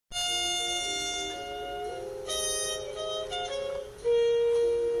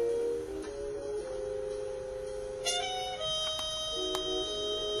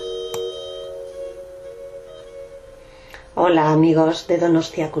Hola amigos de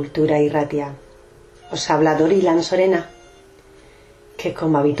Donostia Cultura y Ratia, os habla Dory Lanzorena, que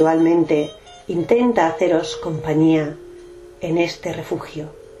como habitualmente intenta haceros compañía en este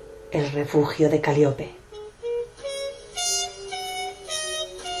refugio, el refugio de Caliope.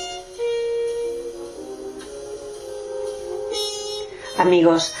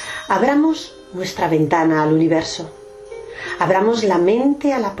 Amigos, abramos nuestra ventana al universo, abramos la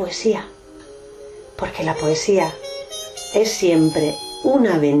mente a la poesía, porque la poesía es siempre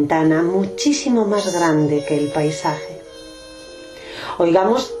una ventana muchísimo más grande que el paisaje.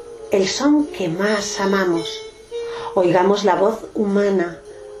 Oigamos el son que más amamos, oigamos la voz humana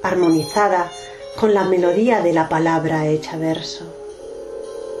armonizada con la melodía de la palabra hecha verso.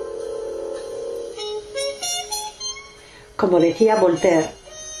 Como decía Voltaire,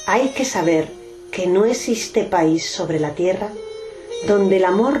 hay que saber que no existe país sobre la tierra donde el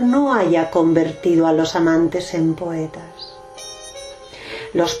amor no haya convertido a los amantes en poetas.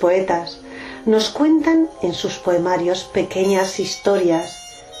 Los poetas nos cuentan en sus poemarios pequeñas historias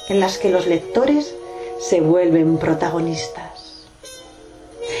en las que los lectores se vuelven protagonistas.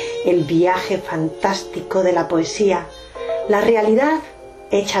 El viaje fantástico de la poesía, la realidad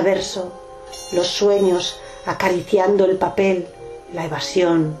hecha verso, los sueños acariciando el papel, la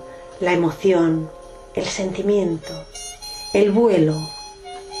evasión, la emoción, el sentimiento, el vuelo.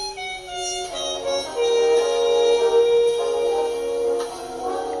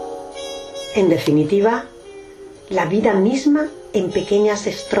 En definitiva, la vida misma en pequeñas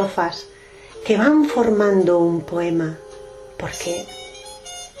estrofas que van formando un poema, porque,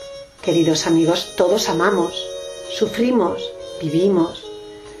 queridos amigos, todos amamos, sufrimos, vivimos,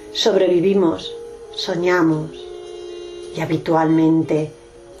 sobrevivimos, soñamos y habitualmente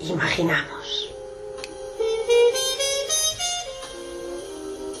imaginamos.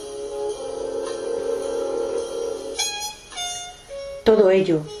 Todo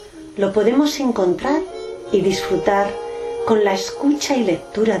ello lo podemos encontrar y disfrutar con la escucha y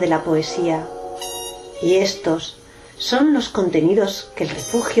lectura de la poesía. Y estos son los contenidos que el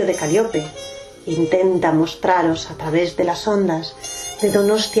refugio de Caliope intenta mostraros a través de las ondas de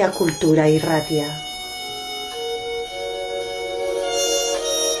Donostia Cultura y Ratia.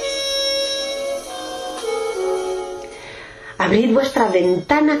 Abrid vuestra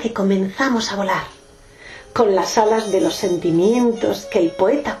ventana que comenzamos a volar, con las alas de los sentimientos que el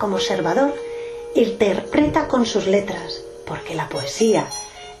poeta como observador interpreta con sus letras, porque la poesía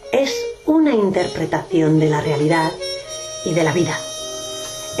es una interpretación de la realidad y de la vida.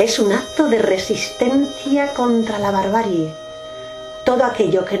 Es un acto de resistencia contra la barbarie. Todo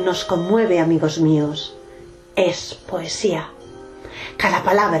aquello que nos conmueve, amigos míos, es poesía. Cada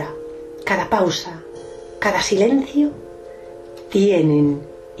palabra, cada pausa, cada silencio tienen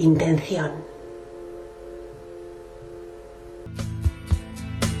intención.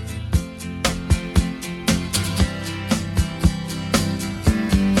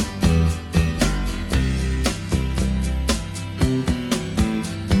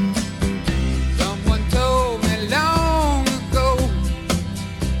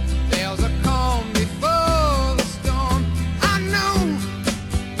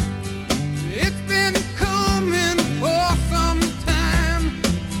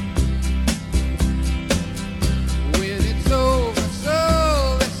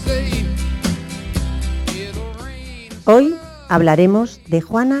 Hoy hablaremos de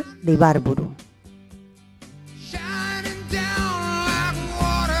Juana de Ibarburu.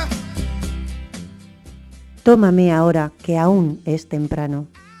 Tómame ahora que aún es temprano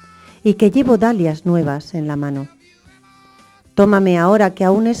y que llevo dalias nuevas en la mano. Tómame ahora que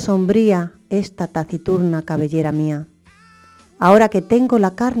aún es sombría esta taciturna cabellera mía. Ahora que tengo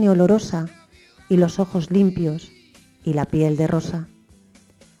la carne olorosa y los ojos limpios y la piel de rosa.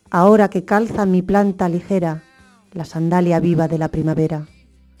 Ahora que calza mi planta ligera la sandalia viva de la primavera.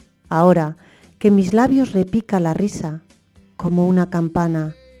 Ahora que mis labios repica la risa como una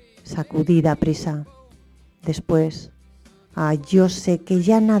campana sacudida a prisa. Después, yo sé que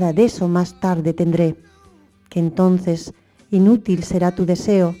ya nada de eso más tarde tendré, que entonces inútil será tu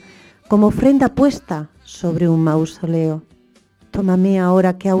deseo como ofrenda puesta sobre un mausoleo. Tómame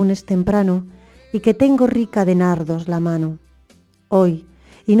ahora que aún es temprano y que tengo rica de nardos la mano. Hoy,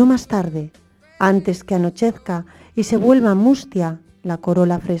 y no más tarde, antes que anochezca y se vuelva mustia la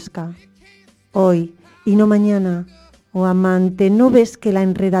corola fresca. Hoy, y no mañana, oh amante, ¿no ves que la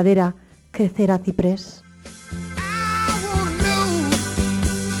enredadera crecerá ciprés?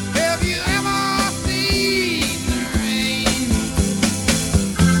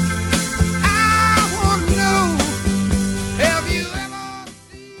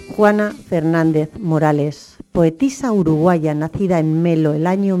 Juana Fernández Morales, poetisa uruguaya nacida en Melo el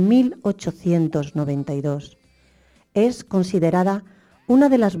año 1892. Es considerada una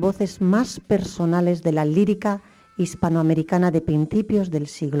de las voces más personales de la lírica hispanoamericana de principios del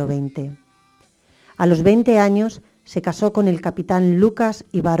siglo XX. A los 20 años se casó con el capitán Lucas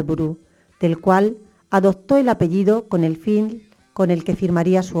Ibarburu, del cual adoptó el apellido con el que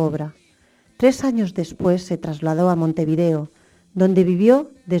firmaría su obra. 3 años después se trasladó a Montevideo, donde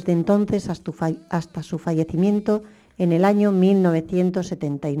vivió desde entonces hasta su fallecimiento en el año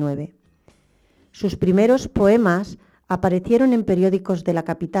 1979. Sus primeros poemas aparecieron en periódicos de la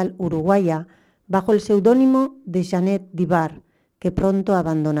capital uruguaya bajo el seudónimo de Janet Dibar, que pronto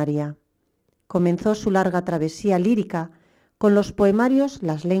abandonaría. Comenzó su larga travesía lírica con los poemarios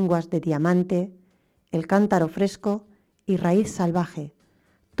Las lenguas de diamante, El cántaro fresco y Raíz salvaje,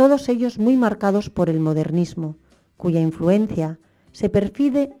 todos ellos muy marcados por el modernismo, cuya influencia se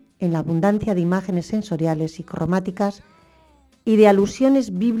percibe en la abundancia de imágenes sensoriales y cromáticas y de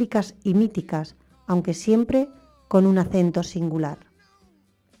alusiones bíblicas y míticas, aunque siempre con un acento singular.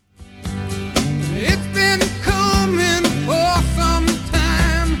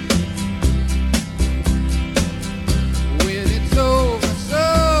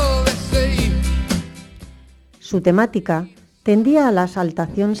 Su temática tendía a la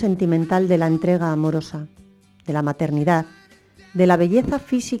exaltación sentimental de la entrega amorosa, de la maternidad, de la belleza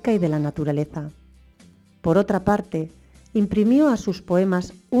física y de la naturaleza. Por otra parte, imprimió a sus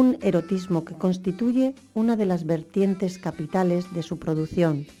poemas un erotismo que constituye una de las vertientes capitales de su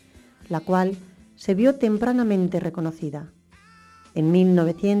producción, la cual se vio tempranamente reconocida. En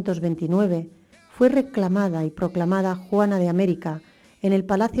 1929 fue reclamada y proclamada Juana de América en el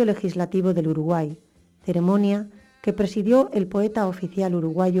Palacio Legislativo del Uruguay, ceremonia que presidió el poeta oficial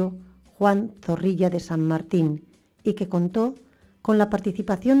uruguayo Juan Zorrilla de San Martín y que contó con la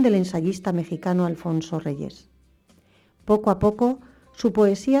participación del ensayista mexicano Alfonso Reyes. Poco a poco, su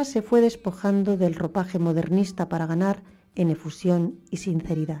poesía se fue despojando del ropaje modernista para ganar en efusión y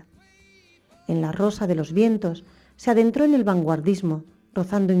sinceridad. En La rosa de los vientos se adentró en el vanguardismo,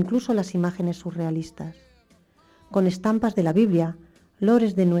 rozando incluso las imágenes surrealistas. Con estampas de la Biblia,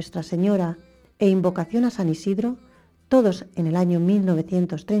 lores de Nuestra Señora e invocación a San Isidro, todos en el año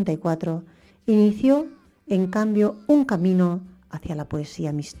 1934, inició, en cambio, un camino hacia la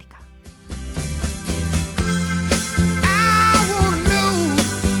poesía mística.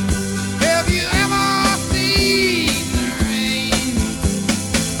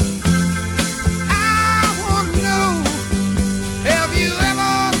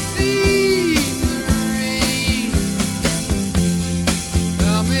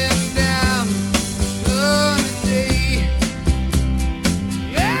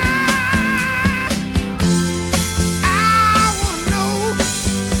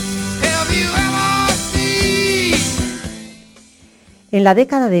 En la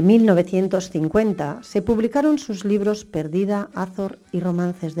década de 1950 se publicaron sus libros Perdida, Azor y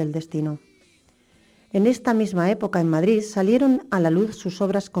Romances del Destino. En esta misma época en Madrid salieron a la luz sus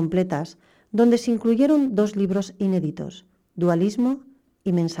obras completas, donde se incluyeron 2 libros inéditos, Dualismo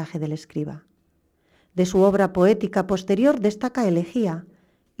y Mensaje del Escriba. De su obra poética posterior destaca Elegía,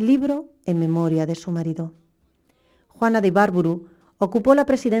 libro en memoria de su marido. Juana de Ibarburu ocupó la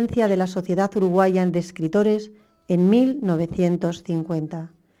presidencia de la Sociedad Uruguaya de Escritores en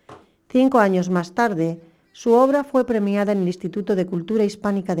 1950. 5 años más tarde, su obra fue premiada en el Instituto de Cultura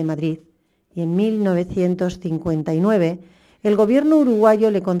Hispánica de Madrid y en 1959 el gobierno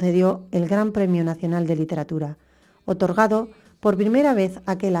uruguayo le concedió el Gran Premio Nacional de Literatura, otorgado por primera vez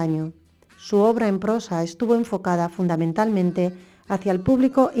aquel año. Su obra en prosa estuvo enfocada fundamentalmente hacia el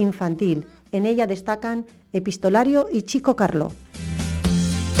público infantil. En ella destacan Epistolario y Chico Carlo.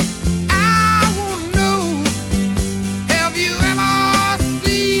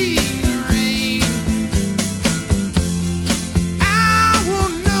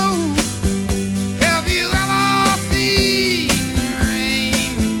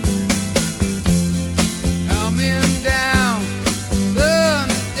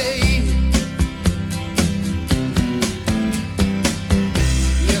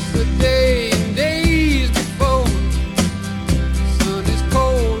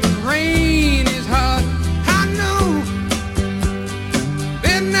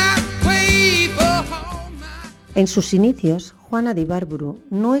 En sus inicios, Juana de Ibarburu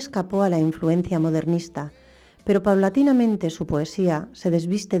no escapó a la influencia modernista, pero paulatinamente su poesía se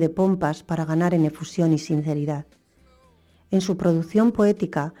desviste de pompas para ganar en efusión y sinceridad. En su producción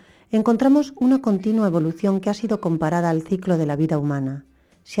poética encontramos una continua evolución que ha sido comparada al ciclo de la vida humana.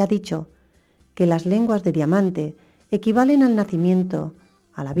 Se ha dicho que las lenguas de diamante equivalen al nacimiento,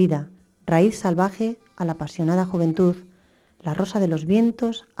 a la vida, raíz salvaje a la apasionada juventud, la rosa de los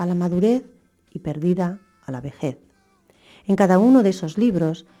vientos a la madurez y perdida a la vejez. En cada uno de esos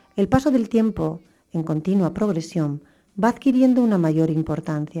libros, el paso del tiempo, en continua progresión, va adquiriendo una mayor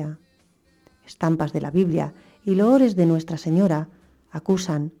importancia. Estampas de la Biblia y loores de Nuestra Señora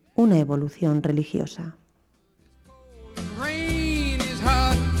acusan una evolución religiosa.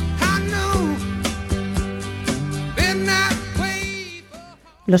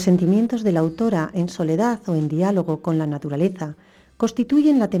 Los sentimientos de la autora en soledad o en diálogo con la naturaleza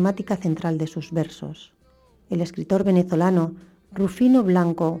constituyen la temática central de sus versos. El escritor venezolano Rufino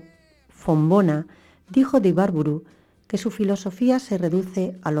Blanco Fombona dijo de Ibarburu que su filosofía se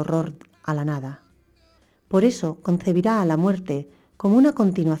reduce al horror a la nada. Por eso concebirá a la muerte como una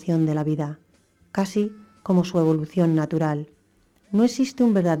continuación de la vida, casi como su evolución natural. No existe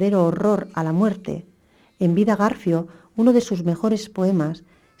un verdadero horror a la muerte. En Vida Garfio, uno de sus mejores poemas,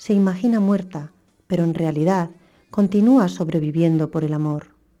 se imagina muerta, pero en realidad continúa sobreviviendo por el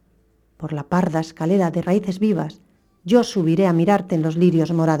amor. Por la parda escalera de raíces vivas, yo subiré a mirarte en los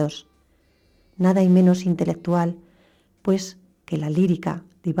lirios morados. Nada hay menos intelectual, pues, que la lírica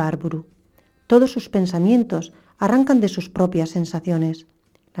de Ibarburu. Todos sus pensamientos arrancan de sus propias sensaciones.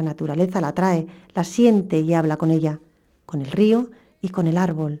 La naturaleza la atrae, la siente y habla con ella, con el río y con el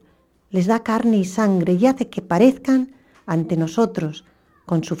árbol. Les da carne y sangre y hace que parezcan ante nosotros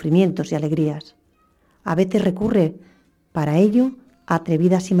con sufrimientos y alegrías. A veces recurre, para ello, a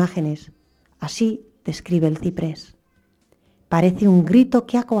atrevidas imágenes. Así describe el ciprés. Parece un grito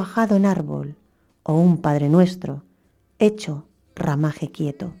que ha cuajado en árbol, o un Padre Nuestro, hecho ramaje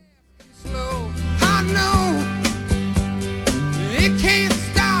quieto.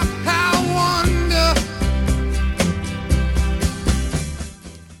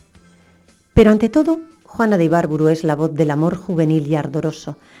 Pero ante todo, Juana de Ibarburu es la voz del amor juvenil y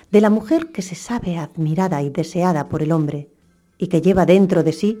ardoroso, de la mujer que se sabe admirada y deseada por el hombre y que lleva dentro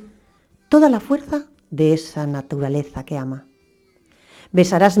de sí toda la fuerza de esa naturaleza que ama.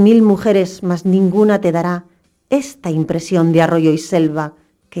 Besarás 1000 mujeres, mas ninguna te dará esta impresión de arroyo y selva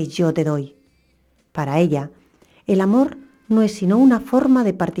que yo te doy. Para ella, el amor no es sino una forma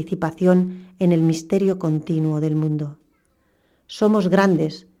de participación en el misterio continuo del mundo. Somos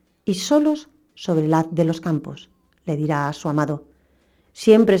grandes y solos sobre el haz de los campos, le dirá a su amado.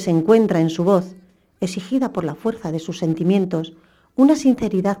 Siempre se encuentra en su voz, exigida por la fuerza de sus sentimientos, una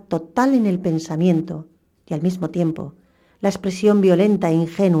sinceridad total en el pensamiento y al mismo tiempo la expresión violenta e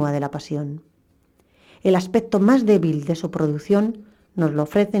ingenua de la pasión. El aspecto más débil de su producción nos lo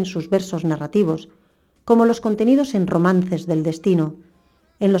ofrecen sus versos narrativos, como los contenidos en romances del destino,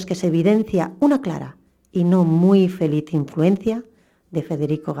 en los que se evidencia una clara y no muy feliz influencia de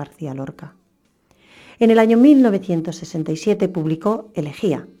Federico García Lorca. En el año 1967 publicó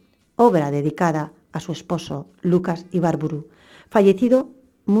Elegía, obra dedicada a su esposo Lucas Ibarburu, fallecido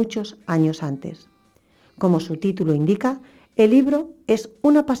muchos años antes. Como su título indica, el libro es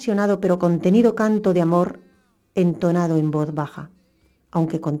un apasionado pero contenido canto de amor entonado en voz baja,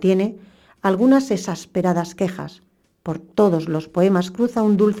 aunque contiene algunas exasperadas quejas. Por todos los poemas cruza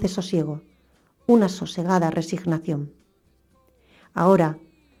un dulce sosiego, una sosegada resignación. Ahora,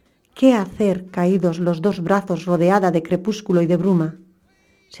 ¿qué hacer caídos los 2 brazos rodeada de crepúsculo y de bruma?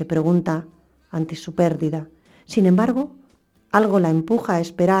 Se pregunta ante su pérdida. Sin embargo, algo la empuja a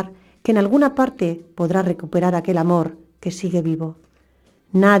esperar que en alguna parte podrá recuperar aquel amor que sigue vivo.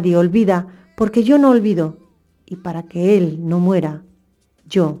 Nadie olvida porque yo no olvido, y para que él no muera,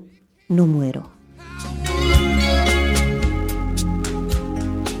 yo no muero.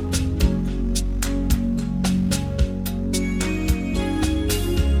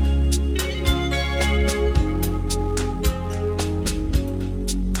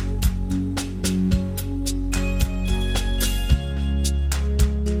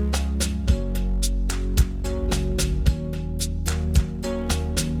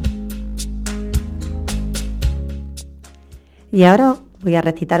 Y ahora voy a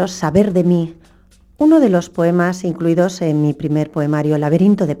recitaros Saber de mí, uno de los poemas incluidos en mi primer poemario,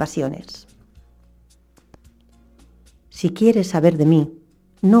 Laberinto de Pasiones. Si quieres saber de mí,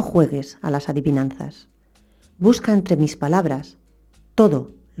 no juegues a las adivinanzas. Busca entre mis palabras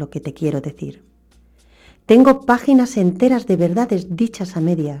todo lo que te quiero decir. Tengo páginas enteras de verdades dichas a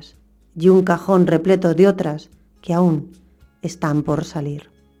medias y un cajón repleto de otras que aún están por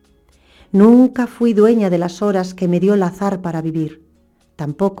salir. Nunca fui dueña de las horas que me dio el azar para vivir,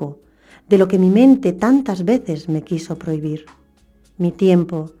 tampoco de lo que mi mente tantas veces me quiso prohibir. Mi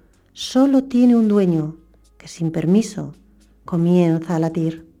tiempo solo tiene un dueño que sin permiso comienza a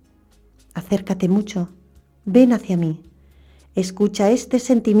latir. Acércate mucho, ven hacia mí, Escucha este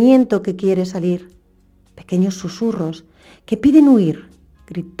sentimiento que quiere salir, pequeños susurros que piden huir,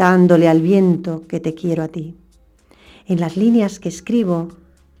 gritándole al viento que te quiero a ti. En las líneas que escribo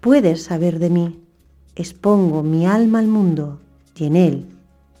puedes saber de mí, expongo mi alma al mundo y en él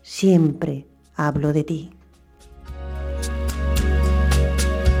siempre hablo de ti.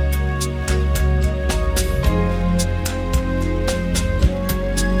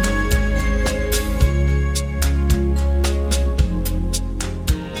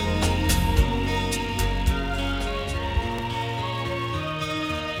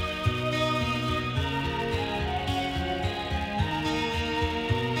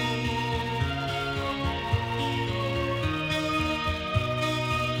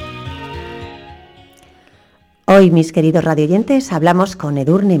 Hoy, mis queridos radioyentes, hablamos con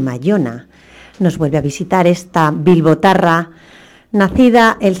Edurne Maiona. Nos vuelve a visitar esta bilbotarra,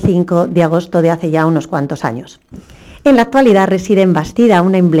 nacida el 5 de agosto de hace ya unos cuantos años. En la actualidad reside en Bastida,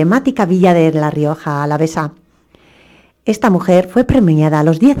 una emblemática villa de la Rioja Alavesa. Esta mujer fue premiada a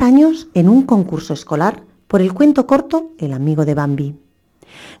los 10 años en un concurso escolar por el cuento corto El amigo de Bambi.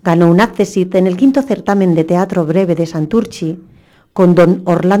 Ganó un accessit en el 5º certamen de teatro breve de Santurchi con Don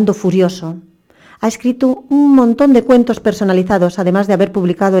Orlando Furioso. Ha escrito un montón de cuentos personalizados, además de haber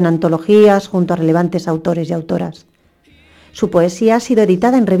publicado en antologías junto a relevantes autores y autoras. Su poesía ha sido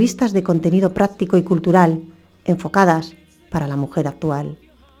editada en revistas de contenido práctico y cultural, enfocadas para la mujer actual.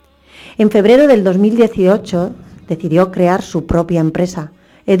 En febrero del 2018 decidió crear su propia empresa,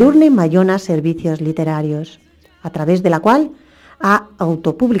 Edurne Maiona Servicios Literarios, a través de la cual ha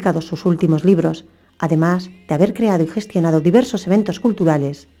autopublicado sus últimos libros, además de haber creado y gestionado diversos eventos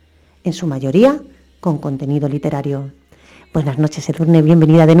culturales, en su mayoría con contenido literario. Buenas noches, Edurne,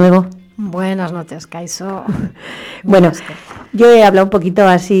 bienvenida de nuevo. Buenas noches, Kaiso. Bueno, yo he hablado un poquito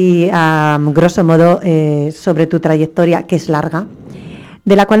así, a grosso modo, sobre tu trayectoria, que es larga,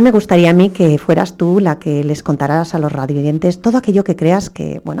 de la cual me gustaría a mí que fueras tú la que les contaras a los radioyentes todo aquello que creas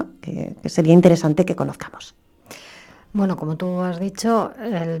que, bueno, que sería interesante que conozcamos. Bueno, como tú has dicho,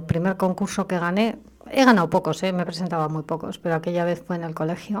 el primer concurso que gané, he ganado pocos, me presentaba muy pocos, pero aquella vez fue en el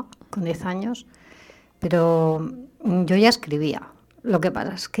colegio, con 10 años, pero yo ya escribía. Lo que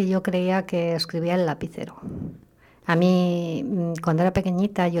pasa es que yo creía que escribía en lapicero. A mí, cuando era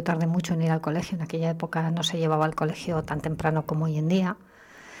pequeñita, yo tardé mucho en ir al colegio. En aquella época no se llevaba al colegio tan temprano como hoy en día.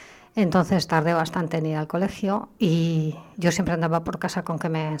 Entonces tardé bastante en ir al colegio y yo siempre andaba por casa con que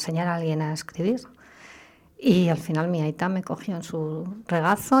me enseñara alguien a escribir. Y al final mi aita me cogió en su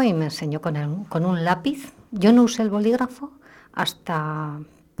regazo y me enseñó con un lápiz. Yo no usé el bolígrafo hasta,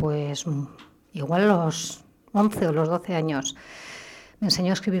 pues, igual los 11 o los 12 años. Me enseñó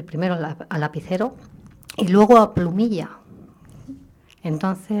a escribir primero a lapicero y luego a plumilla.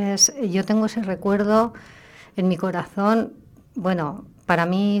 Entonces yo tengo ese recuerdo en mi corazón. Bueno, para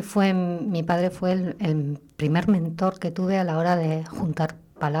mí mi padre fue el primer mentor que tuve a la hora de juntar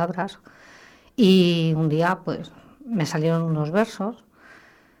palabras. Y un día pues me salieron unos versos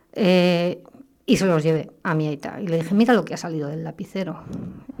y se los llevé a mi aita. Y le dije, mira lo que ha salido del lapicero.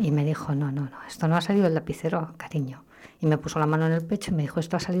 Y me dijo, no, esto no ha salido del lapicero, cariño. Y me puso la mano en el pecho y me dijo,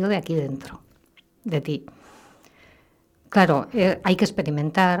 esto ha salido de aquí dentro, de ti. Claro, hay que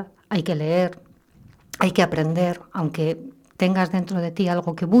experimentar, hay que leer, hay que aprender, aunque tengas dentro de ti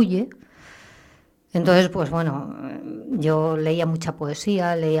algo que bulle. Entonces, pues bueno, yo leía mucha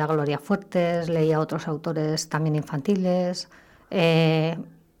poesía, leía a Gloria Fuertes, leía a otros autores también infantiles.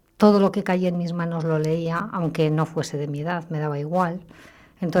 Todo lo que caía en mis manos lo leía, aunque no fuese de mi edad, me daba igual.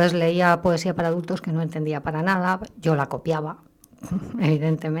 Entonces leía poesía para adultos que no entendía para nada, yo la copiaba,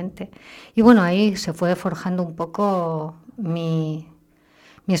 evidentemente. Y bueno, ahí se fue forjando un poco mi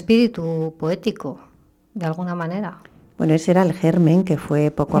espíritu poético, de alguna manera. Bueno, ese era el germen que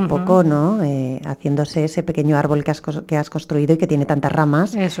fue poco a poco, ¿no? Haciéndose ese pequeño árbol que has construido y que tiene tantas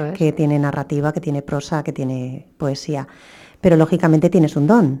ramas, Eso es. Que tiene narrativa, que tiene prosa, que tiene poesía. Pero lógicamente tienes un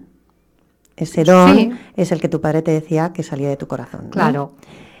don. Ese don sí. Es el que tu padre te decía que salía de tu corazón, ¿no? Claro.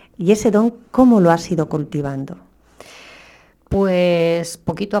 ¿Y ese don cómo lo has ido cultivando? Pues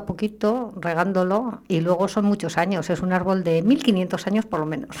poquito a poquito, regándolo, y luego son muchos años, es un árbol de 1500 años por lo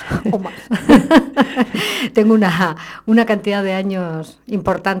menos, o más. Tengo una cantidad de años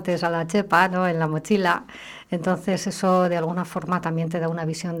importantes a la chepa, ¿no?, en la mochila, entonces eso de alguna forma también te da una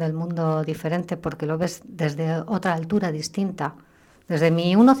visión del mundo diferente, porque lo ves desde otra altura distinta. Desde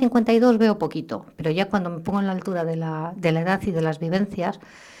mi 1,52 veo poquito, pero ya cuando me pongo en la altura de la edad y de las vivencias,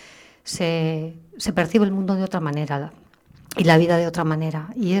 se percibe el mundo de otra manera y la vida de otra manera.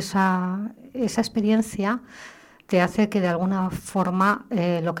 Y esa experiencia te hace que de alguna forma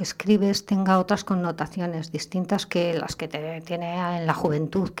lo que escribes tenga otras connotaciones distintas que las que te tiene en la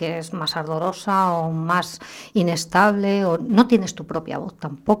juventud, que es más ardorosa o más inestable, o no tienes tu propia voz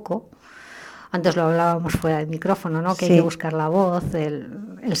tampoco. Antes lo hablábamos fuera del micrófono, ¿no? Que Sí. hay que buscar la voz,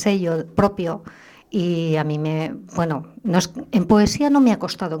 el sello propio. Y a mí no es, en poesía no me ha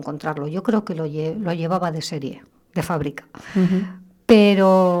costado encontrarlo. Yo creo que lo llevaba de serie, de fábrica. Uh-huh.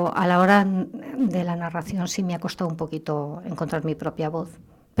 Pero a la hora de la narración sí me ha costado un poquito encontrar mi propia voz.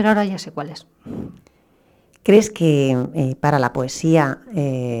 Pero ahora ya sé cuál es. ¿Crees que para la poesía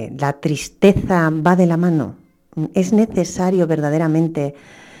la tristeza va de la mano? ¿Es necesario verdaderamente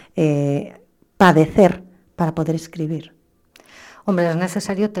padecer para poder escribir? Hombre, es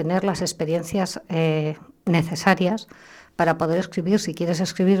necesario tener las experiencias necesarias para poder escribir. Si quieres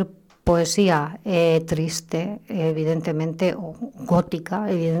escribir poesía triste, evidentemente, o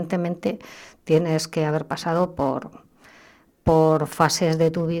gótica, evidentemente tienes que haber pasado por fases de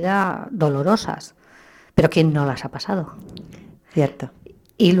tu vida dolorosas. Pero ¿quién no las ha pasado? Cierto.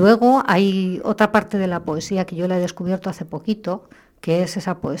 Y luego hay otra parte de la poesía que yo la he descubierto hace poquito, que es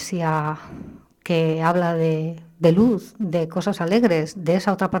esa poesía que habla de luz, de cosas alegres, de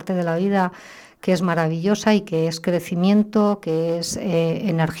esa otra parte de la vida que es maravillosa y que es crecimiento, que es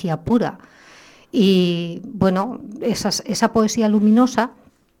energía pura. Y bueno, esa poesía luminosa,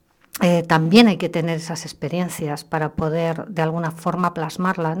 también hay que tener esas experiencias para poder de alguna forma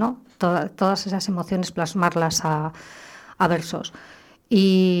plasmarla, ¿no? Todas esas emociones plasmarlas a versos.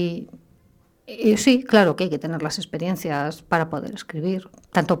 Y sí, claro que hay que tener las experiencias para poder escribir,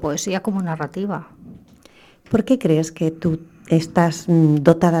 tanto poesía como narrativa. ¿Por qué crees que tú estás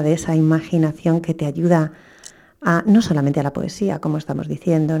dotada de esa imaginación que te ayuda no solamente a la poesía, como estamos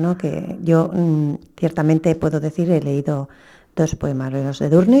diciendo, ¿no? Que yo ciertamente puedo decir, he leído 2 poemas de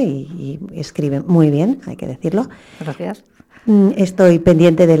Edurne y escribe muy bien, hay que decirlo. Gracias. Estoy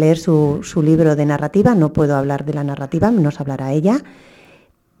pendiente de leer su libro de narrativa, no puedo hablar de la narrativa, nos hablará ella,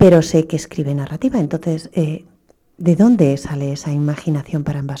 pero sé que escribe narrativa. Entonces, ¿de dónde sale esa imaginación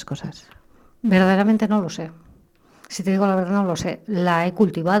para ambas cosas? Verdaderamente no lo sé. Si te digo la verdad, no lo sé. La he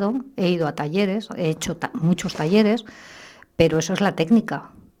cultivado, he ido a talleres, he hecho muchos talleres, pero eso es la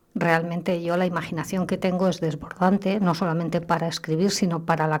técnica. Realmente yo la imaginación que tengo es desbordante, no solamente para escribir, sino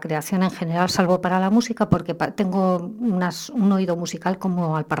para la creación en general, salvo para la música, porque tengo un oído musical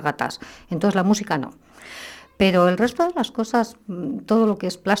como alpargatas. Entonces la música no. Pero el resto de las cosas, todo lo que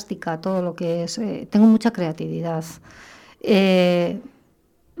es plástica, todo lo que es... tengo mucha creatividad.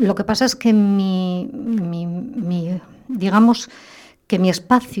 Lo que pasa es que digamos que mi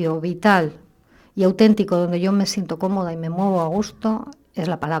espacio vital y auténtico, donde yo me siento cómoda y me muevo a gusto, es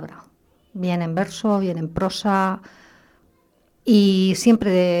la palabra. Bien en verso, bien en prosa. Y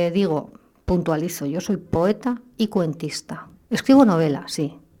siempre digo, puntualizo, yo soy poeta y cuentista. Escribo novela,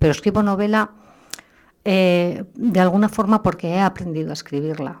 sí, pero escribo novela de alguna forma porque he aprendido a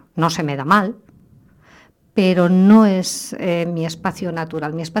escribirla. No se me da mal, pero no es mi espacio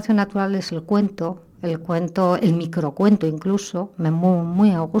natural. Mi espacio natural es el cuento, el microcuento incluso. Me muevo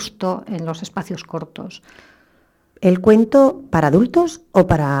muy a gusto en los espacios cortos. ¿El cuento para adultos o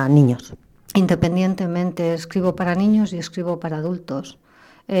para niños? Independientemente, escribo para niños y escribo para adultos.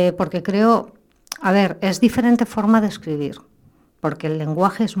 Porque creo, es diferente forma de escribir, porque el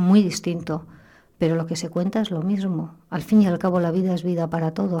lenguaje es muy distinto. Pero lo que se cuenta es lo mismo. Al fin y al cabo la vida es vida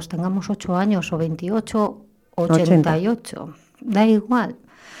para todos. Tengamos 8 años o 28 o 88. Da igual.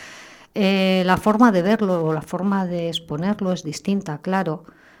 La forma de verlo o la forma de exponerlo es distinta, claro.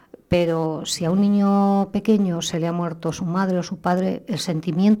 Pero si a un niño pequeño se le ha muerto su madre o su padre, el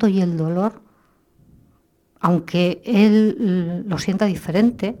sentimiento y el dolor, aunque él lo sienta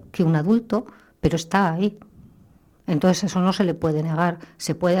diferente que un adulto, pero está ahí. Entonces eso no se le puede negar.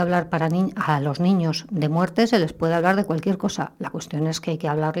 Se puede hablar a los niños de muerte, se les puede hablar de cualquier cosa. La cuestión es que hay que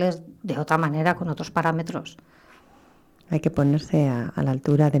hablarles de otra manera, con otros parámetros. Hay que ponerse a la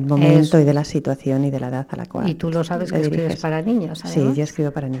altura del momento y de la situación y de la edad a la cual. Y tú lo sabes que escribes para niños, además. Sí, yo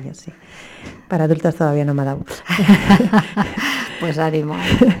escribo para niños, sí. Para adultos todavía no me ha dado. Pues ánimo.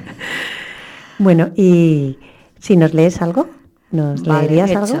 Bueno, y si nos lees algo, ¿nos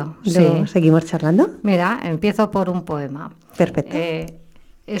leerías algo? Sí. ¿Seguimos charlando? Mira, empiezo por un poema. Perfecto.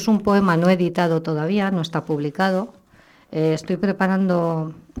 Es un poema no editado todavía, no está publicado. Estoy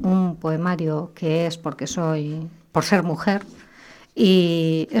preparando un poemario que es por ser mujer,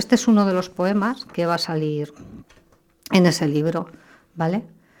 y este es uno de los poemas que va a salir en ese libro, ¿vale?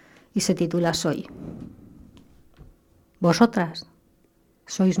 Y se titula Soy. Vosotras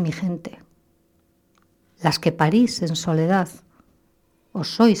sois mi gente, las que parís en soledad,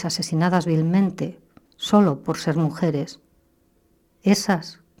 os sois asesinadas vilmente, solo por ser mujeres,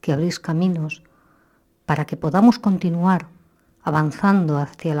 esas que abrís caminos para que podamos continuar avanzando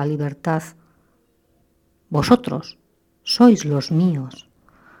hacia la libertad. Vosotros sois los míos,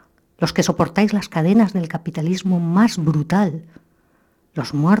 los que soportáis las cadenas del capitalismo más brutal,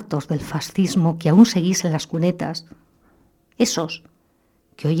 los muertos del fascismo que aún seguís en las cunetas, esos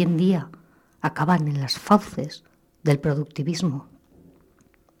que hoy en día acaban en las fauces del productivismo.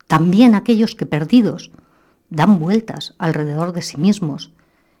 También aquellos que perdidos dan vueltas alrededor de sí mismos,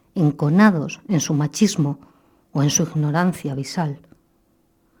 enconados en su machismo o en su ignorancia abisal.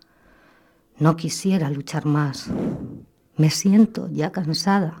 No quisiera luchar más, me siento ya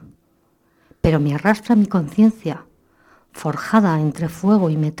cansada, pero me arrastra mi conciencia, forjada entre fuego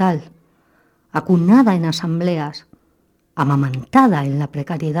y metal, acunada en asambleas, amamantada en la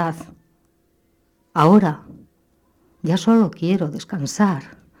precariedad. Ahora ya solo quiero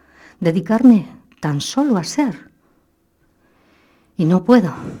descansar, dedicarme tan solo a ser. Y no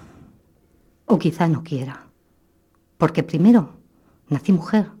puedo, o quizá no quiera, porque primero nací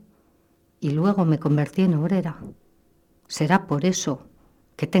mujer y luego me convertí en obrera. Será por eso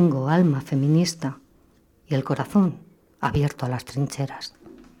que tengo alma feminista y el corazón abierto a las trincheras.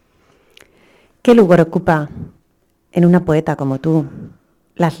 ¿Qué lugar ocupa en una poeta como tú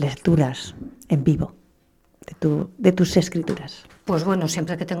las lecturas en vivo de tus escrituras? Pues bueno,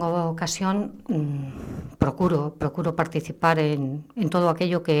 siempre que tengo ocasión procuro participar en todo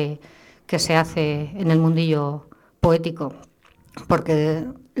aquello que se hace en el mundillo poético, porque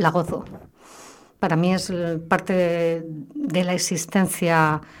la gozo. Para mí es parte de la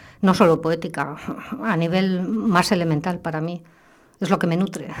existencia, no solo poética, a nivel más elemental para mí. Es lo que me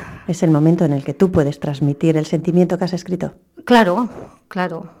nutre. Es el momento en el que tú puedes transmitir el sentimiento que has escrito. Claro,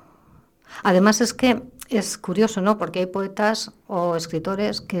 claro. Además es que es curioso, ¿no? Porque hay poetas o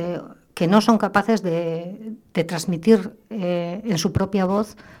escritores que no son capaces de transmitir en su propia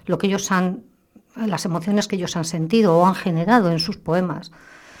voz lo que ellos las emociones que ellos han sentido o han generado en sus poemas.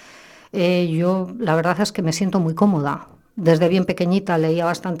 Yo la verdad es que me siento muy cómoda. Desde bien pequeñita leía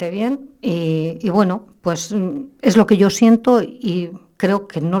bastante bien y bueno, pues es lo que yo siento y creo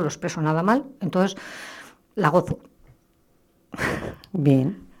que no lo expreso nada mal, entonces la gozo.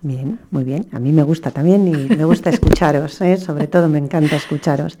 Bien, muy bien. A mí me gusta también y me gusta escucharos, sobre todo me encanta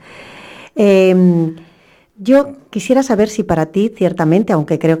escucharos. Yo quisiera saber si para ti, ciertamente,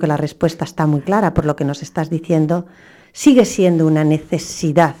 aunque creo que la respuesta está muy clara por lo que nos estás diciendo, sigue siendo una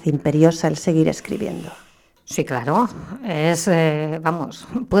necesidad imperiosa el seguir escribiendo. Sí, claro,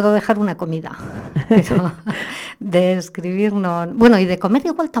 puedo dejar una comida, pero de escribir no, bueno, y de comer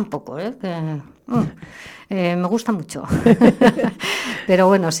igual tampoco, me gusta mucho, pero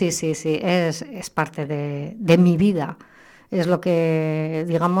bueno, sí, es parte de mi vida, es lo que,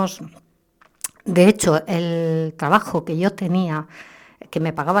 digamos, de hecho, el trabajo que yo tenía, que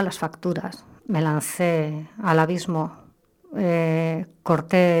me pagaba las facturas, me lancé al abismo.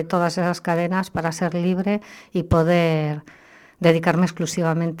 Corté todas esas cadenas para ser libre y poder dedicarme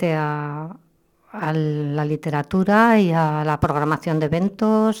exclusivamente a la literatura y a la programación de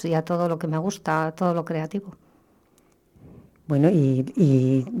eventos y a todo lo que me gusta, a todo lo creativo. Bueno,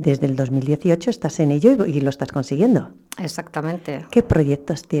 y desde el 2018 estás en ello y lo estás consiguiendo. Exactamente. ¿Qué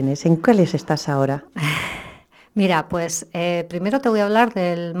proyectos tienes? ¿En cuáles estás ahora? Mira, pues primero te voy a hablar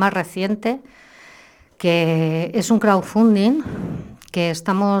del más reciente, que es un crowdfunding que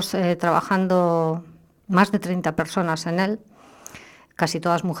estamos trabajando más de 30 personas en él, casi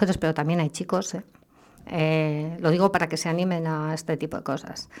todas mujeres, pero también hay chicos. Lo digo para que se animen a este tipo de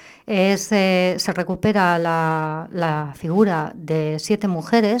cosas. Se recupera la figura de 7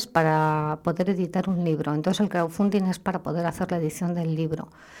 mujeres para poder editar un libro. Entonces el crowdfunding es para poder hacer la edición del libro.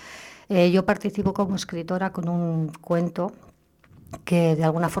 Yo participo como escritora con un cuento que de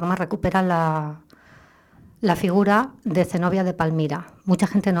alguna forma recupera la figura de Zenobia de Palmira. Mucha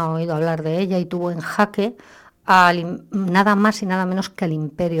gente no ha oído hablar de ella y tuvo en jaque nada más y nada menos que al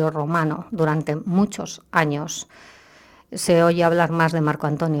Imperio Romano durante muchos años. Se oye hablar más de Marco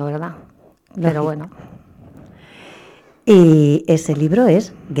Antonio, ¿verdad? Pero bueno. Y ese libro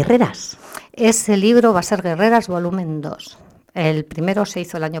es Guerreras. Ese libro va a ser Guerreras, volumen 2. El primero se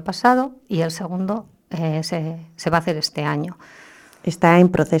hizo el año pasado y el segundo se va a hacer este año. Está en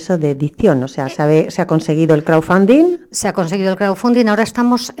proceso de edición, o sea, se ha conseguido el crowdfunding. Se ha conseguido el crowdfunding, ahora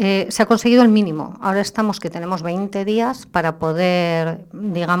se ha conseguido el mínimo. Ahora estamos que tenemos 20 días para poder,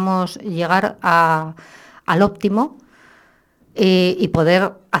 digamos, llegar al óptimo y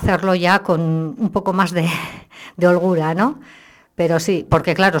poder hacerlo ya con un poco más de holgura, ¿no? Pero sí,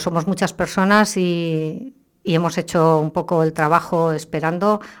 porque claro, somos muchas personas y y hemos hecho un poco el trabajo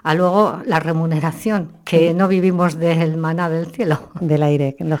esperando a luego la remuneración, que no vivimos del maná del cielo. Del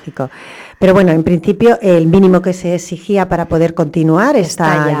aire, lógico. Pero bueno, en principio el mínimo que se exigía para poder continuar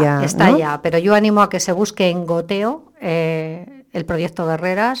está ya. Está ¿no? ya, pero yo animo a que se busque en goteo el proyecto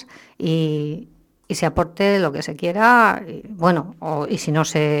Guerreras y se aporte lo que se quiera. Y si no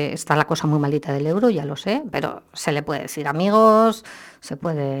está la cosa muy malita del euro, ya lo sé, pero se le puede decir amigos, se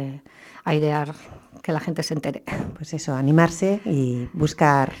puede airear, que la gente se entere. Pues eso, animarse y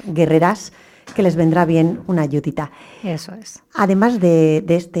buscar guerreras que les vendrá bien una ayudita. Eso es. Además de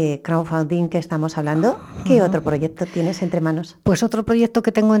este crowdfunding que estamos hablando, ¿qué otro proyecto tienes entre manos? Pues otro proyecto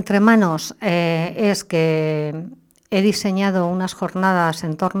que tengo entre manos es que he diseñado unas jornadas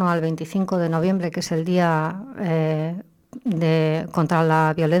en torno al 25 de noviembre, que es el día contra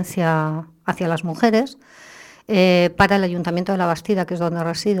la violencia hacia las mujeres, para el Ayuntamiento de la Bastida, que es donde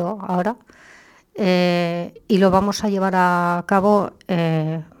resido ahora, y lo vamos a llevar a cabo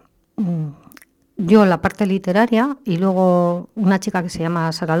yo la parte literaria y luego una chica que se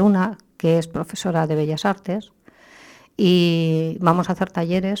llama Sara Luna, que es profesora de Bellas Artes, y vamos a hacer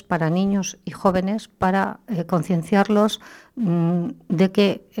talleres para niños y jóvenes para concienciarlos de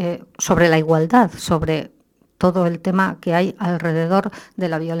que sobre la igualdad, sobre todo el tema que hay alrededor de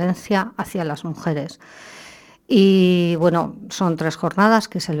la violencia hacia las mujeres. Y bueno, son 3 jornadas,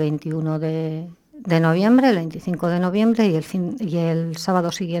 que es el 21 de noviembre, el 25 de noviembre y el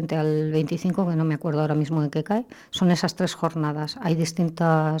sábado siguiente al 25, que no me acuerdo ahora mismo de qué cae. Son esas 3 jornadas. Hay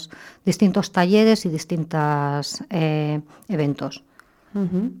distintos talleres y distintos eventos.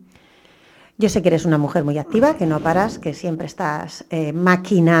 Uh-huh. Yo sé que eres una mujer muy activa, que no paras, que siempre estás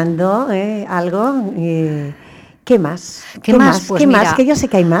maquinando algo. ¿Qué más? ¿Qué más? Pues ¿Qué mira, más? Que yo sé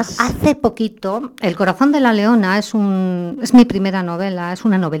que hay más. Hace poquito, El corazón de la leona es mi primera novela, es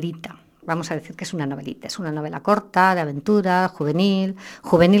una novelita. Vamos a decir que es una novelita, es una novela corta, de aventura, juvenil.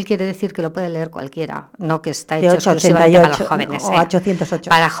 Juvenil quiere decir que lo puede leer cualquiera, no que está hecho exclusivamente para los jóvenes. O 808.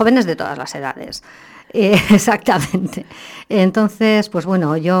 Para jóvenes de todas las edades. Exactamente. Entonces, pues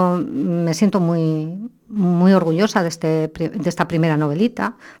bueno, yo me siento muy, muy orgullosa de esta primera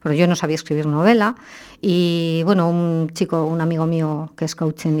novelita, porque yo no sabía escribir novela. Y bueno, un amigo mío que es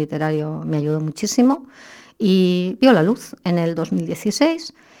coaching literario me ayudó muchísimo y vio la luz en el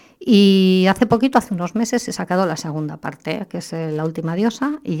 2016. Y hace unos meses, he sacado la segunda parte, que es La última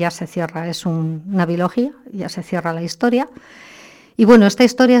diosa, y ya se cierra, es una biología, ya se cierra la historia. Y bueno, esta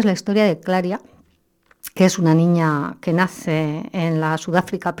historia es la historia de Claria, que es una niña que nace en la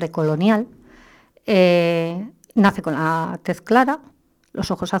Sudáfrica precolonial, nace con la tez clara,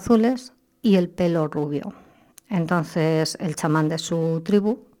 los ojos azules y el pelo rubio. Entonces el chamán de su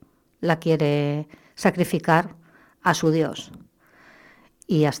tribu la quiere sacrificar a su dios.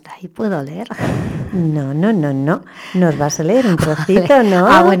 Y hasta ahí puedo leer. No. Nos vas a leer un trocito, vale. ¿No?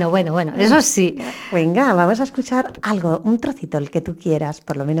 Ah, bueno, eso sí. Venga, vamos a escuchar algo, un trocito, el que tú quieras,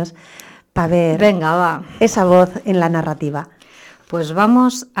 por lo menos, para ver. Venga, va. Esa voz en la narrativa. Pues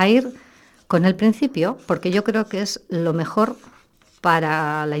vamos a ir con el principio, porque yo creo que es lo mejor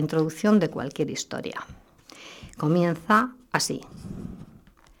para la introducción de cualquier historia. Comienza así.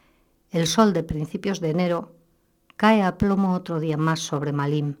 El sol de principios de enero cae a plomo otro día más sobre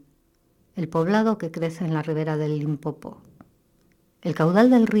Malim, el poblado que crece en la ribera del Limpopo. El caudal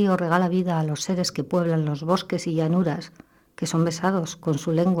del río regala vida a los seres que pueblan los bosques y llanuras, que son besados con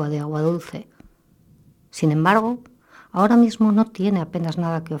su lengua de agua dulce. Sin embargo, ahora mismo no tiene apenas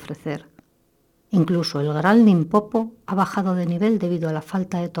nada que ofrecer. Incluso el gran Limpopo ha bajado de nivel debido a la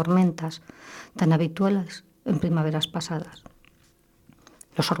falta de tormentas tan habituales en primaveras pasadas.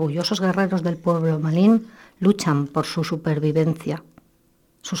 Los orgullosos guerreros del pueblo Malim luchan por su supervivencia.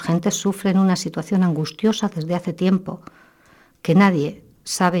 Sus gentes sufren una situación angustiosa desde hace tiempo, que nadie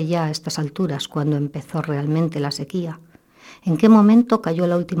sabe ya a estas alturas cuándo empezó realmente la sequía, en qué momento cayó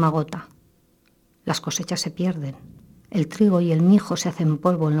la última gota. Las cosechas se pierden, el trigo y el mijo se hacen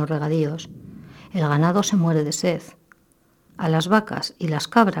polvo en los regadíos, el ganado se muere de sed. A las vacas y las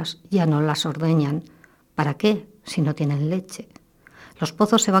cabras ya no las ordeñan. ¿Para qué, si no tienen leche? Los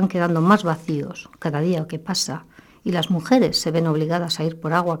pozos se van quedando más vacíos cada día que pasa y las mujeres se ven obligadas a ir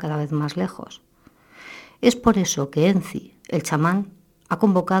por agua cada vez más lejos. Es por eso que Enci, el chamán, ha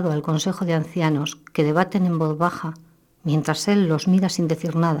convocado al Consejo de Ancianos que debaten en voz baja mientras él los mira sin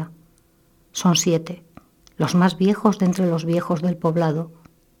decir nada. Son 7, los más viejos de entre los viejos del poblado,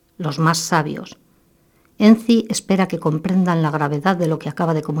 los más sabios. Enci espera que comprendan la gravedad de lo que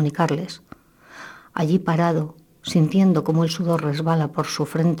acaba de comunicarles. Allí parado, sintiendo cómo el sudor resbala por su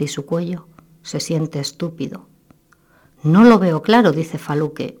frente y su cuello, se siente estúpido. No lo veo claro, dice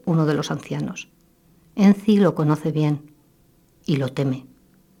Faluque, uno de los ancianos. Enci lo conoce bien y lo teme.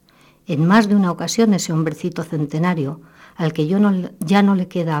 En más de una ocasión ese hombrecito centenario, al que ya no le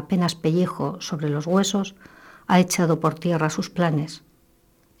queda apenas pellejo sobre los huesos, ha echado por tierra sus planes.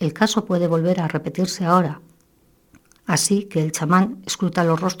 El caso puede volver a repetirse ahora. Así que el chamán escruta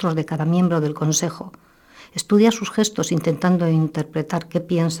los rostros de cada miembro del consejo, estudia sus gestos intentando interpretar qué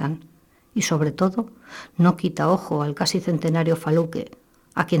piensan y, sobre todo, no quita ojo al casi centenario faluque,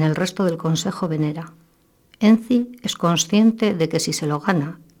 a quien el resto del consejo venera. Enci es consciente de que si se lo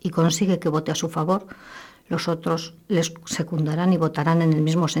gana y consigue que vote a su favor, los otros les secundarán y votarán en el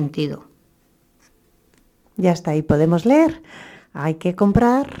mismo sentido. Ya está, ahí podemos leer. Hay que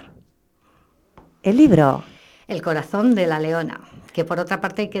comprar el libro. El corazón de la leona, que por otra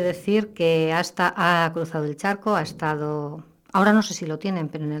parte hay que decir que ha cruzado el charco, ha estado... Ahora no sé si lo tienen,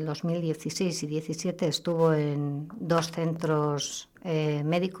 pero en el 2016 y 2017 estuvo en 2 centros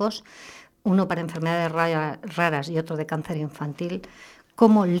médicos, uno para enfermedades raras y otro de cáncer infantil,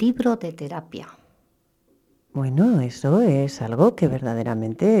 como libro de terapia. Bueno, eso es algo que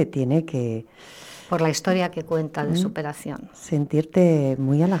verdaderamente tiene que... Por la historia que cuenta de superación. Sentirte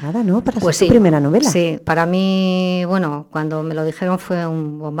muy halagada, ¿no? Para Pues ser sí, tu primera novela. Sí, para mí, bueno, cuando me lo dijeron fue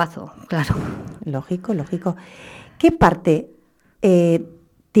un bombazo, claro. Lógico. ¿Qué parte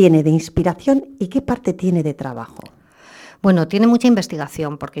tiene de inspiración y qué parte tiene de trabajo? Bueno, tiene mucha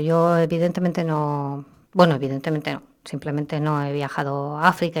investigación, porque yo evidentemente no, simplemente no he viajado a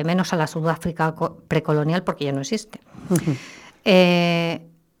África, y menos a la Sudáfrica precolonial, porque ya no existe.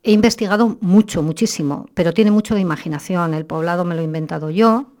 He investigado muchísimo, pero tiene mucho de imaginación. El poblado me lo he inventado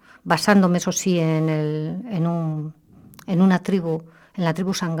yo, basándome, eso sí, en una tribu, en la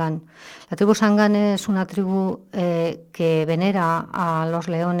tribu Sangán. La tribu Sangán es una tribu que venera a los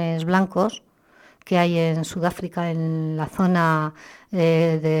leones blancos que hay en Sudáfrica, en la zona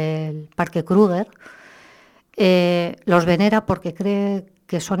del Parque Kruger. Los venera porque cree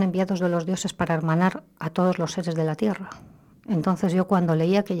que son enviados de los dioses para hermanar a todos los seres de la tierra. Entonces yo cuando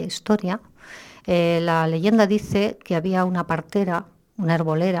leí aquella historia, la leyenda dice que había una partera, una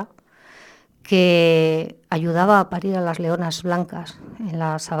herbolera, que ayudaba a parir a las leonas blancas en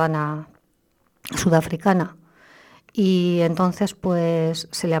la sabana sudafricana. Y entonces pues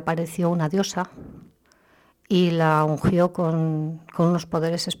se le apareció una diosa y la ungió con unos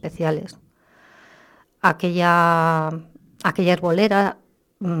poderes especiales. Aquella herbolera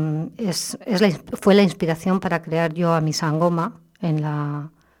fue la inspiración para crear yo a mi sangoma en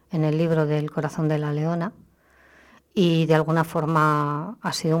el libro del corazón de la leona, y de alguna forma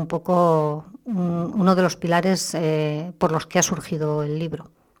ha sido un poco uno de los pilares por los que ha surgido el libro.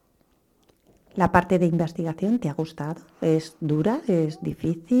 ¿La parte de investigación te ha gustado? ¿Es dura? ¿Es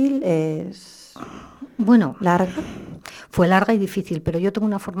difícil? ¿Es larga? Fue larga y difícil, pero yo tengo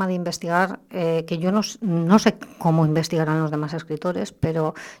una forma de investigar que yo no sé cómo investigarán los demás escritores,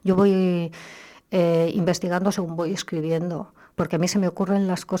 pero yo voy investigando según voy escribiendo, porque a mí se me ocurren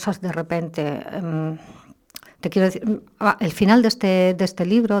las cosas de repente. Te quiero decir, el final de este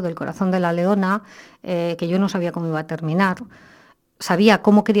libro, del corazón de la leona, que yo no sabía cómo iba a terminar. Sabía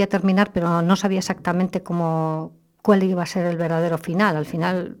cómo quería terminar, pero no sabía exactamente cuál iba a ser el verdadero final. Al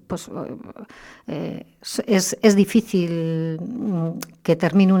final, pues es difícil que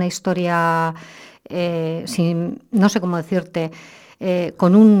termine una historia no sé cómo decirte,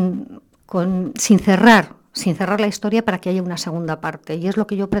 sin cerrar la historia para que haya una segunda parte. Y es lo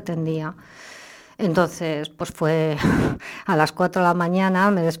que yo pretendía. Entonces, pues fue a las 4 de la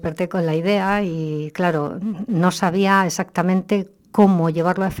mañana, me desperté con la idea y, claro, no sabía exactamente cómo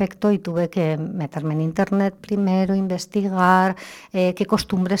llevarlo a efecto y tuve que meterme en internet primero, investigar qué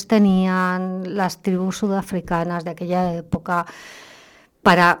costumbres tenían las tribus sudafricanas de aquella época,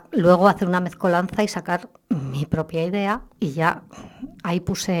 para luego hacer una mezcolanza y sacar mi propia idea, y ya ahí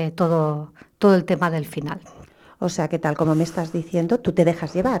puse todo el tema del final. O sea, que tal como me estás diciendo, tú te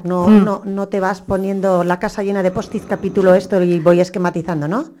dejas llevar, no te vas poniendo la casa llena de post-it, capítulo esto y voy esquematizando,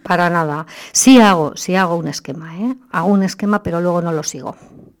 ¿no? Para nada. Sí hago un esquema, hago un esquema, pero luego no lo sigo.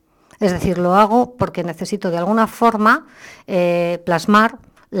 Es decir, lo hago porque necesito de alguna forma plasmar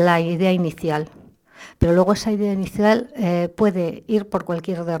la idea inicial, pero luego esa idea inicial puede ir por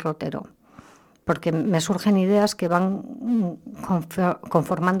cualquier derrotero, porque me surgen ideas que van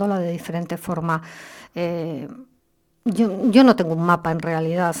conformándola de diferente forma. Yo no tengo un mapa en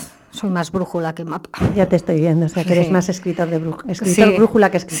realidad, soy más brújula que mapa. Ya te estoy viendo, o sea que eres más escritor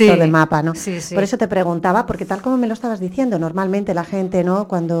brújula que escritor de mapa, ¿no? Sí. Por eso te preguntaba, porque tal como me lo estabas diciendo, normalmente la gente, ¿no?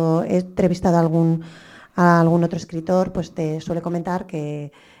 Cuando he entrevistado a algún otro escritor, pues te suele comentar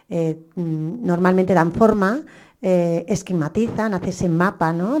que normalmente dan forma, esquematizan, hace ese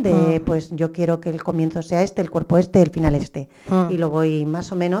mapa, ¿no? De, pues yo quiero que el comienzo sea este, el cuerpo este, el final este. Y lo voy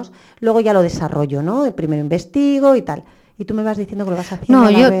más o menos, luego ya lo desarrollo, ¿no? Primero investigo y tal. Y tú me vas diciendo que lo vas haciendo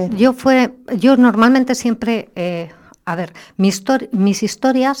a la vez. Yo normalmente siempre... a ver, mis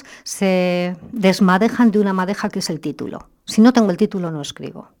historias se desmadejan de una madeja que es el título. Si no tengo el título, no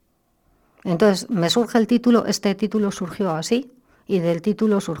escribo. Entonces, me surge el título, este título surgió así, y del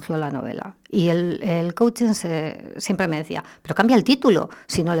título surgió la novela. Y el coaching siempre me decía, pero cambia el título,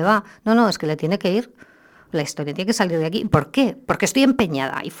 si no le va. No, es que le tiene que ir, la historia tiene que salir de aquí. ¿Por qué? Porque estoy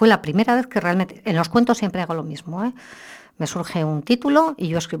empeñada. Y fue la primera vez que realmente, en los cuentos siempre hago lo mismo, ¿eh? Me surge un título y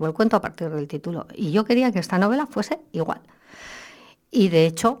yo escribo el cuento a partir del título. Y yo quería que esta novela fuese igual. Y de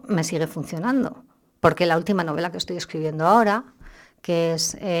hecho me sigue funcionando, porque la última novela que estoy escribiendo ahora, que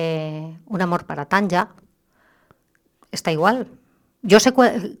es Un amor para Tanya, está igual. Yo sé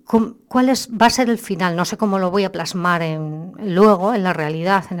cuál va a ser el final, no sé cómo lo voy a plasmar luego en la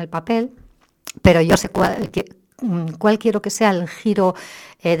realidad, en el papel, pero yo sé cuál quiero que sea el giro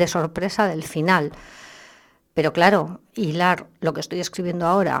de sorpresa del final. Pero claro, hilar lo que estoy escribiendo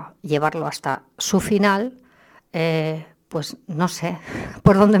ahora, llevarlo hasta su final, pues no sé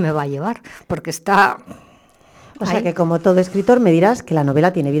por dónde me va a llevar, porque está... O sea que como todo escritor me dirás que la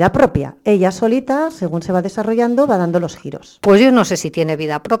novela tiene vida propia. Ella solita, según se va desarrollando, va dando los giros. Pues yo no sé si tiene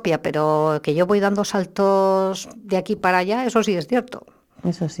vida propia, pero que yo voy dando saltos de aquí para allá, eso sí es cierto.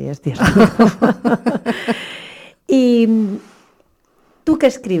 Eso sí es cierto. Y tú que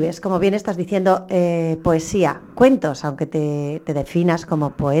escribes, como bien estás diciendo, poesía, cuentos, aunque te definas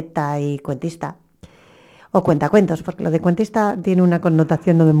como poeta y cuentista, o cuentacuentos, porque lo de cuentista tiene una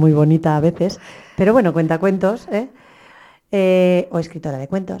connotación no muy bonita a veces, pero bueno, cuentacuentos, o escritora de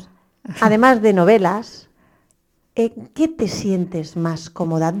cuentos. Además de novelas, ¿qué te sientes más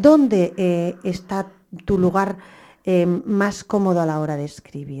cómoda? ¿Dónde está tu lugar más cómodo a la hora de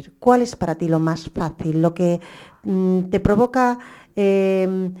escribir? ¿Cuál es para ti lo más fácil, lo que te provoca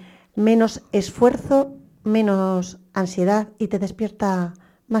menos esfuerzo, menos ansiedad y te despierta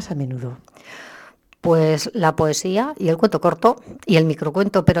más a menudo? Pues la poesía y el cuento corto y el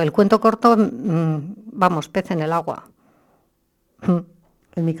microcuento, pero el cuento corto, vamos, pez en el agua.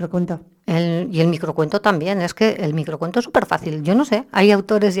 ¿El microcuento? Y el microcuento también, es que el microcuento es súper fácil. Yo no sé, hay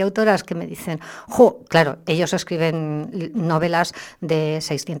autores y autoras que me dicen, claro, ellos escriben novelas de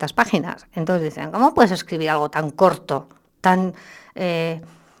 600 páginas. Entonces dicen, ¿cómo puedes escribir algo tan corto, tan,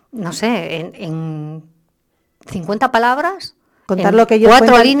 no sé, en 50 palabras? Contar lo que ellos 4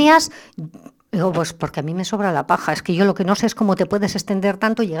 cuentan... líneas... Digo, pues porque a mí me sobra la paja. Es que yo lo que no sé es cómo te puedes extender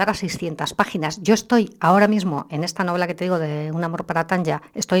tanto y llegar a 600 páginas. Yo estoy ahora mismo en esta novela que te digo de Un amor para Tanya,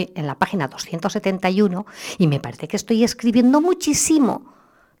 estoy en la página 271 y me parece que estoy escribiendo muchísimo.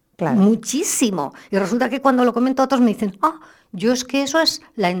 Claro. Muchísimo. Y resulta que cuando lo comento a otros me dicen, yo es que eso es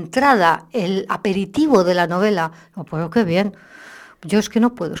la entrada, el aperitivo de la novela. Pues qué bien. Yo es que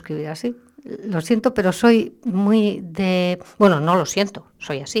no puedo escribir así. Lo siento, pero soy muy de... Bueno, no lo siento,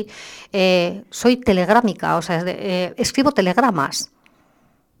 soy así. Soy telegrámica, o sea, escribo telegramas.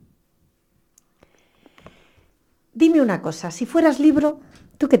 Dime una cosa, si fueras libro,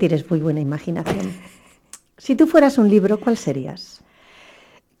 tú que tienes muy buena imaginación, si tú fueras un libro, ¿cuál serías?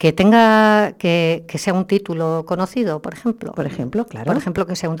 Que tenga, que sea un título conocido, por ejemplo. Por ejemplo, claro. Por ejemplo,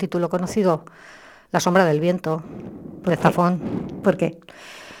 que sea un título conocido, La sombra del viento, de Zafón. ¿Por qué?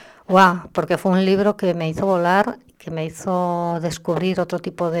 Porque fue un libro que me hizo volar, que me hizo descubrir otro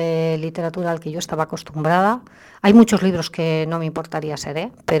tipo de literatura al que yo estaba acostumbrada. Hay muchos libros que no me importaría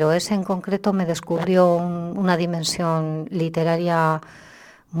ser, pero ese en concreto me descubrió una dimensión literaria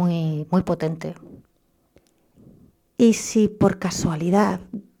muy, muy potente. ¿Y si por casualidad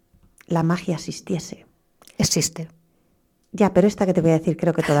la magia existiese? Existe. Ya, pero esta que te voy a decir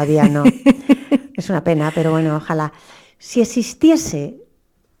creo que todavía no. Es una pena, pero bueno, ojalá. Si existiese...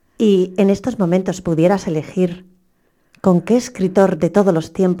 Y en estos momentos pudieras elegir con qué escritor de todos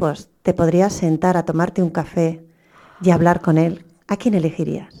los tiempos te podrías sentar a tomarte un café y hablar con él, ¿a quién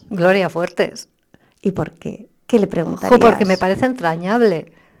elegirías? Gloria Fuertes. ¿Y por qué? ¿Qué le preguntarías? Porque me parece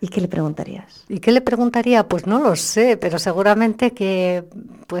entrañable. ¿Y qué le preguntarías? ¿Y qué le preguntaría? Pues no lo sé, pero seguramente que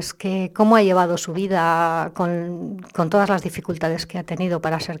cómo ha llevado su vida con todas las dificultades que ha tenido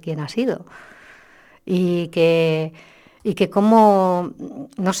para ser quien ha sido. Y que cómo,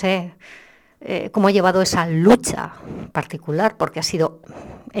 no sé, cómo ha llevado esa lucha particular, porque ha sido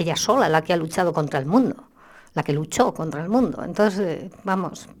ella sola la que ha luchado contra el mundo, la que luchó contra el mundo. Entonces,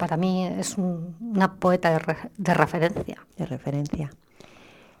 vamos, para mí es una poeta de referencia. De referencia.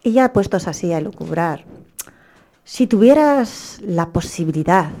 Y ya puestos así a elucubrar, Si tuvieras la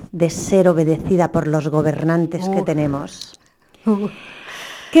posibilidad de ser obedecida por los gobernantes que tenemos,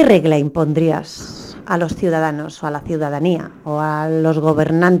 ¿qué regla impondrías a los ciudadanos o a la ciudadanía o a los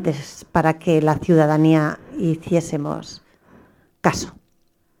gobernantes para que la ciudadanía hiciésemos caso?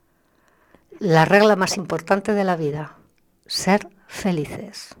 La regla más importante de la vida, ser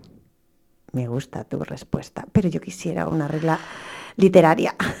felices. Me gusta tu respuesta, pero yo quisiera una regla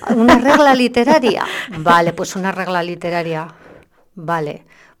literaria. ¿Una regla literaria? Vale, pues una regla literaria. Vale,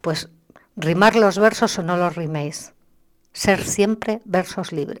 pues rimar los versos o no los riméis. Ser siempre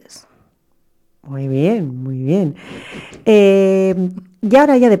versos libres. Muy bien, muy bien. Y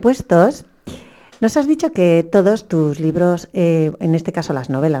ahora ya de puestos, nos has dicho que todos tus libros, en este caso las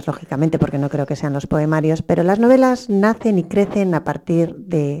novelas, lógicamente, porque no creo que sean los poemarios, pero las novelas nacen y crecen a partir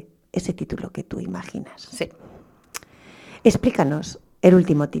de ese título que tú imaginas. Sí. Explícanos el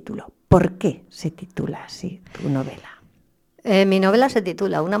último título. ¿Por qué se titula así tu novela? Mi novela se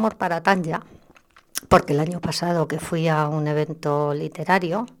titula Un amor para Tanya, porque el año pasado que fui a un evento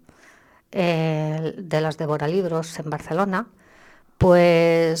literario de las Devoralibros en Barcelona,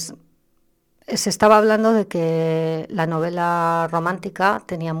 pues se estaba hablando de que la novela romántica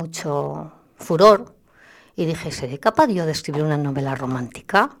tenía mucho furor y dije, ¿seré capaz yo de escribir una novela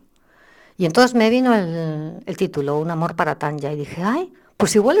romántica? Y entonces me vino el título, Un amor para Tanya, y dije, ay,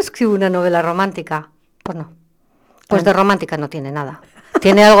 pues igual escribo una novela romántica. Pues no, pues de romántica no tiene nada.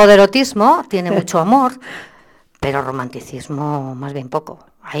 Tiene algo de erotismo, tiene mucho amor, pero romanticismo más bien poco.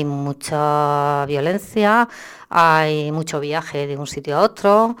 Hay mucha violencia, hay mucho viaje de un sitio a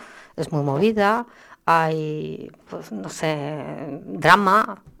otro, es muy movida, hay, pues no sé,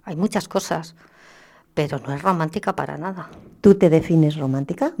 drama, hay muchas cosas, pero no es romántica para nada. ¿Tú te defines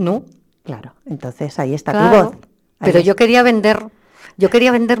romántica? No. Claro, entonces ahí está Claro, tu voz. Pero yo quería vender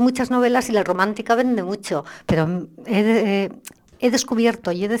muchas novelas y la romántica vende mucho, pero he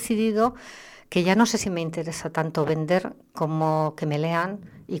descubierto y he decidido que ya no sé si me interesa tanto vender como que me lean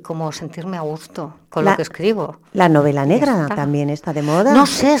y como sentirme a gusto con lo que escribo. La novela negra también está de moda. No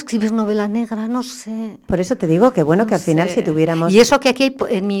sé escribir novela negra, no sé. Por eso te digo que bueno, No que al final sé. si tuviéramos... Y eso que aquí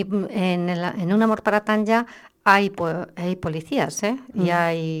en Un amor para Tanya hay policías, ¿eh? Y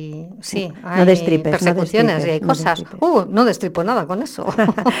hay, sí, hay No destripes, persecuciones y hay cosas. No destripo nada con eso.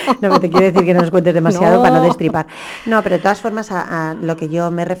 No, te quiero decir que no nos cuentes demasiado No. para no destripar. No, pero de todas formas a lo que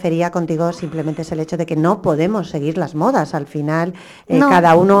yo me refería contigo simplemente es el hecho de que no podemos seguir las modas. Al final, No.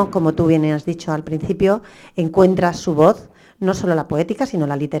 cada uno, como tú bien has dicho al principio, encuentra su voz, no solo la poética, sino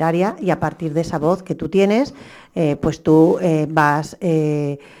la literaria, y a partir de esa voz que tú tienes, pues tú vas...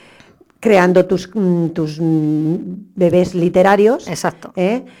 creando tus bebés literarios. Exacto.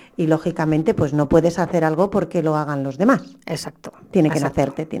 Y lógicamente pues no puedes hacer algo porque lo hagan los demás. Exacto. Tiene que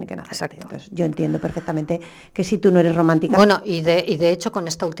nacerte. Exacto. Entonces, yo entiendo perfectamente que si tú no eres romántica... Bueno, y de hecho con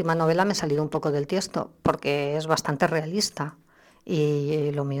esta última novela me he salido un poco del tiesto, porque es bastante realista.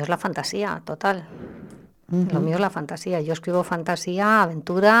 Y lo mío es la fantasía, total. Lo mío es la fantasía. Yo escribo fantasía,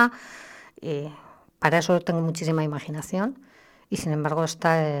 aventura, y para eso tengo muchísima imaginación. Y sin embargo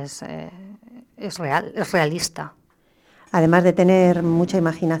esta es real, es realista. Además de tener mucha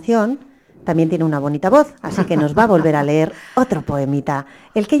imaginación, también tiene una bonita voz, así que nos va a volver a leer otro poemita,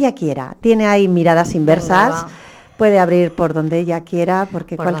 el que ella quiera. Tiene ahí miradas inversas, puede abrir por donde ella quiera,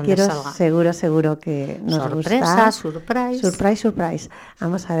 porque por cualquiera seguro que nos gusta. Surprise.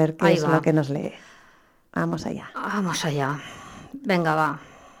 Vamos a ver qué es lo que nos lee. Vamos allá. Venga, va.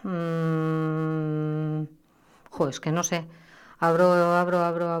 Es que no sé.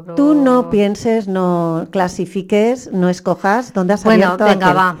 Abro. Tú no pienses, no clasifiques, no escojas dónde has abierto. Bueno,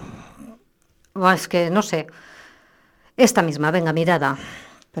 venga, va. Es que no sé. Esta misma, venga, mirada.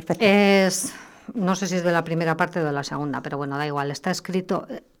 Perfecto. No sé si es de la primera parte o de la segunda, pero bueno, da igual. Está escrito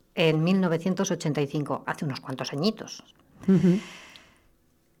en 1985, hace unos cuantos añitos. Uh-huh.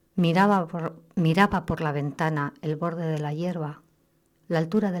 Miraba por la ventana el borde de la hierba, la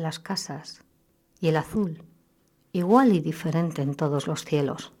altura de las casas y el azul, igual y diferente en todos los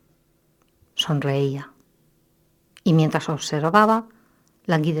cielos. Sonreía. Y mientras observaba,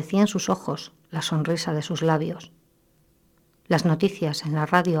 languidecía en sus ojos la sonrisa de sus labios. Las noticias en la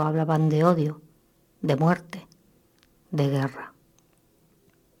radio hablaban de odio, de muerte, de guerra.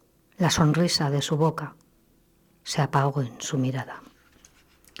 La sonrisa de su boca se apagó en su mirada.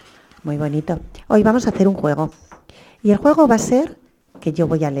 Muy bonito. Hoy vamos a hacer un juego. Y el juego va a ser que yo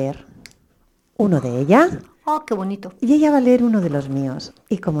voy a leer uno de ella. ¡Oh, qué bonito! Y ella va a leer uno de los míos.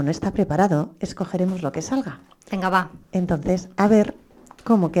 Y como no está preparado, escogeremos lo que salga. Venga, va. Entonces, a ver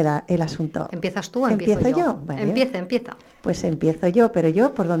cómo queda el asunto. ¿Empiezas tú o empiezo yo? Vale. Empieza. Pues empiezo yo, pero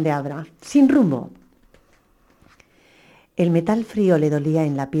yo por donde abra. Sin rumbo. El metal frío le dolía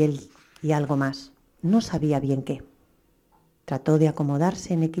en la piel y algo más. No sabía bien qué. Trató de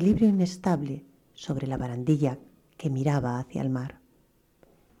acomodarse en equilibrio inestable sobre la barandilla que miraba hacia el mar.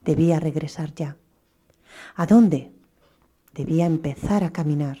 Debía regresar ya. ¿A dónde? Debía empezar a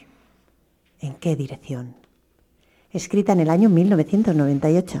caminar. ¿En qué dirección? Escrita en el año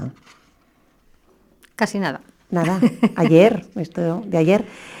 1998. Casi nada. Nada, ayer, esto de ayer.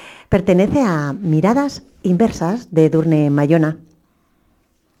 Pertenece a Miradas Inversas de Edurne Maiona.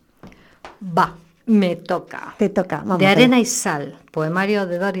 Va, me toca. Te toca, vamos. De arena y sal, poemario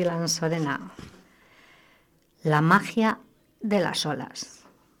de Dory Lanzorena. La magia de las olas.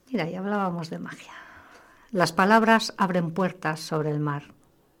 Mira, ya hablábamos de magia. Las palabras abren puertas sobre el mar.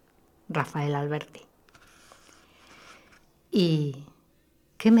 Rafael Alberti. ¿Y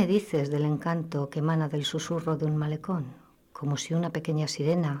qué me dices del encanto que emana del susurro de un malecón? Como si una pequeña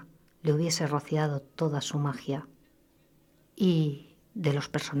sirena le hubiese rociado toda su magia. Y de los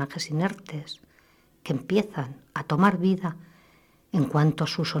personajes inertes que empiezan a tomar vida en cuanto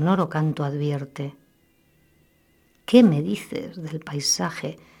su sonoro canto advierte. ¿Qué me dices del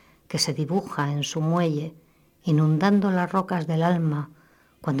paisaje que se dibuja en su muelle, inundando las rocas del alma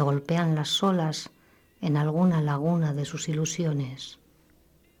cuando golpean las olas en alguna laguna de sus ilusiones?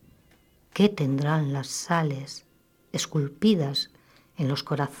 ¿Qué tendrán las sales esculpidas en los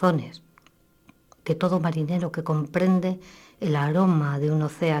corazones de todo marinero que comprende el aroma de un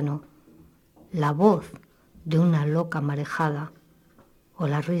océano, la voz de una loca marejada o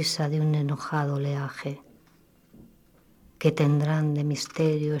la risa de un enojado oleaje? ¿Qué tendrán de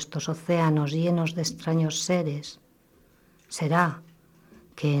misterio estos océanos llenos de extraños seres? ¿Será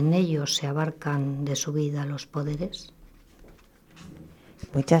que en ellos se abarcan de su vida los poderes?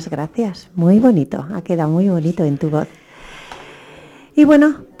 Muchas gracias, muy bonito, ha quedado muy bonito en tu voz. Y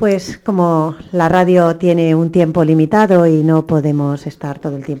bueno, pues como la radio tiene un tiempo limitado y no podemos estar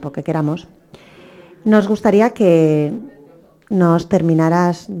todo el tiempo que queramos, nos gustaría que nos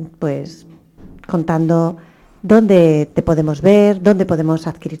terminaras pues contando dónde te podemos ver, dónde podemos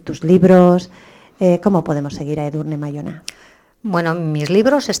adquirir tus libros, cómo podemos seguir a Edurne Maiona. Bueno, mis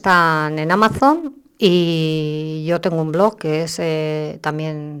libros están en Amazon y yo tengo un blog que es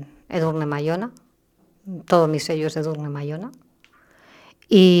también Edurne Maiona. Todo mi sello es Edurne Maiona.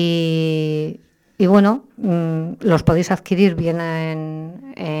 Y bueno, los podéis adquirir bien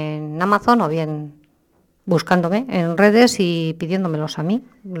en Amazon o bien buscándome en redes y pidiéndomelos a mí.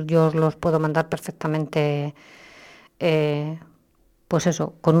 Yo os los puedo mandar perfectamente, pues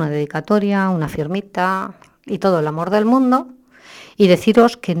eso, con una dedicatoria, una firmita y todo el amor del mundo. Y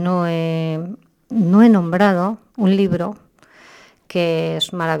deciros que no he nombrado un libro que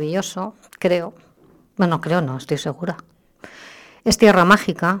es maravilloso, creo. Bueno, creo no, estoy segura. Es Tierra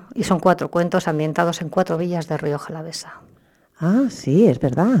Mágica y son 4 cuentos ambientados en 4 villas de Rioja Alavesa. Ah, sí, es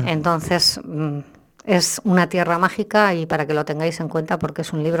verdad. Entonces, es una tierra mágica y para que lo tengáis en cuenta porque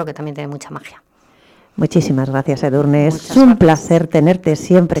es un libro que también tiene mucha magia. Muchísimas gracias, Edurne. Es un placer tenerte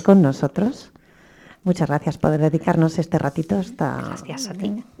siempre con nosotros. Muchas gracias por dedicarnos este ratito. Gracias a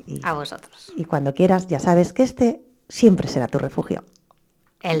ti, a vosotros. Y cuando quieras, ya sabes que este siempre será tu refugio.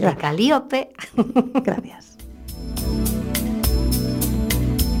 El de Caliope. Gracias.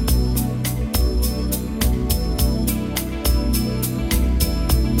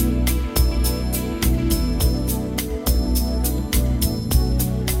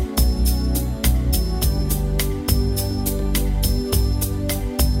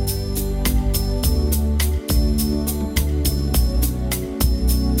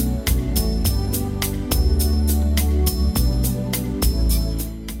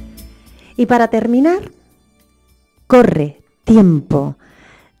 Y para terminar, Corre, tiempo,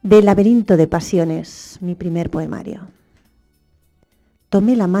 del laberinto de pasiones, mi primer poemario.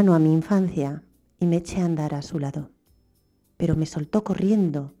 Tomé la mano a mi infancia y me eché a andar a su lado, pero me soltó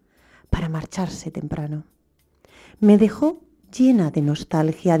corriendo para marcharse temprano. Me dejó llena de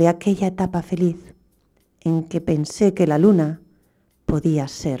nostalgia de aquella etapa feliz en que pensé que la luna podía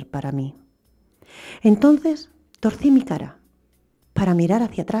ser para mí. Entonces torcí mi cara para mirar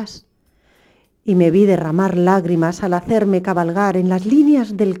hacia atrás y me vi derramar lágrimas al hacerme cabalgar en las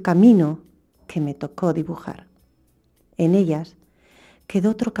líneas del camino que me tocó dibujar. En ellas quedó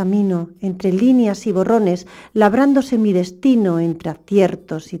otro camino entre líneas y borrones, labrándose mi destino entre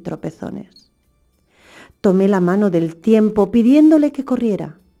aciertos y tropezones. Tomé la mano del tiempo pidiéndole que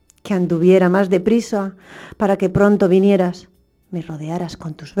corriera, que anduviera más deprisa para que pronto vinieras, me rodearas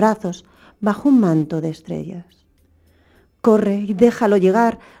con tus brazos bajo un manto de estrellas. Corre y déjalo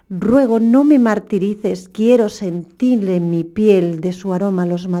llegar, ruego no me martirices, quiero sentirle en mi piel de su aroma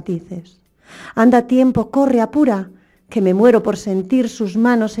los matices. Anda tiempo, corre, apura, que me muero por sentir sus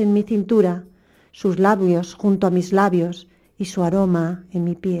manos en mi cintura, sus labios junto a mis labios y su aroma en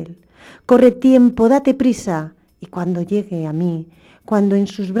mi piel. Corre tiempo, date prisa, y cuando llegue a mí, cuando en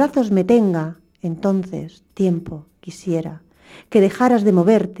sus brazos me tenga, entonces, tiempo, quisiera que dejaras de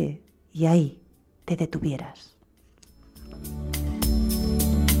moverte y ahí te detuvieras.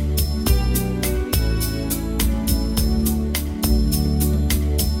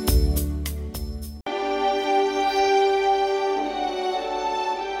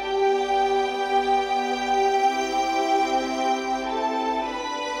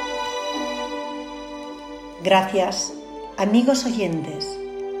 Gracias, amigos oyentes,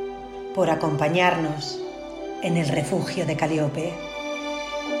 por acompañarnos en el refugio de Caliope.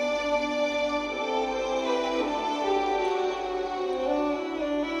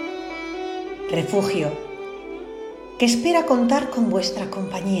 Refugio, que espera contar con vuestra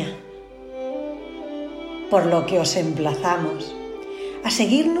compañía, por lo que os emplazamos a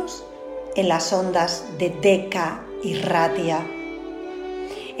seguirnos en las ondas de Deca y Ratia,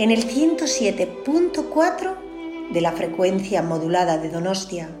 en el 107.4 de la frecuencia modulada de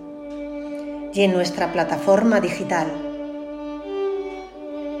Donostia y en nuestra plataforma digital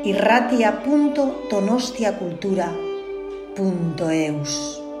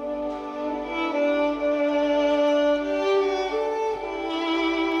irratia.donostiacultura.eus.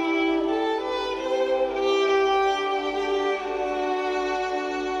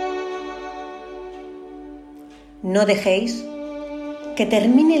 No dejéis que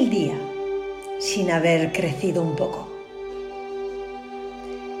termine el día sin haber crecido un poco,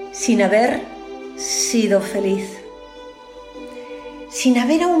 sin haber sido feliz, sin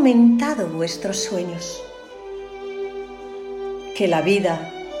haber aumentado vuestros sueños. Que la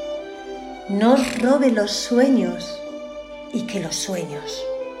vida no os robe los sueños y que los sueños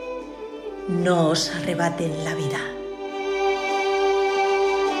no os arrebaten la vida.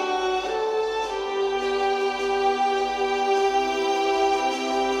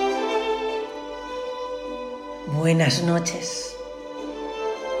 Buenas noches.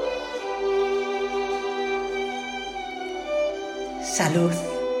 Salud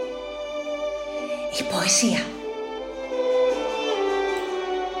y poesía.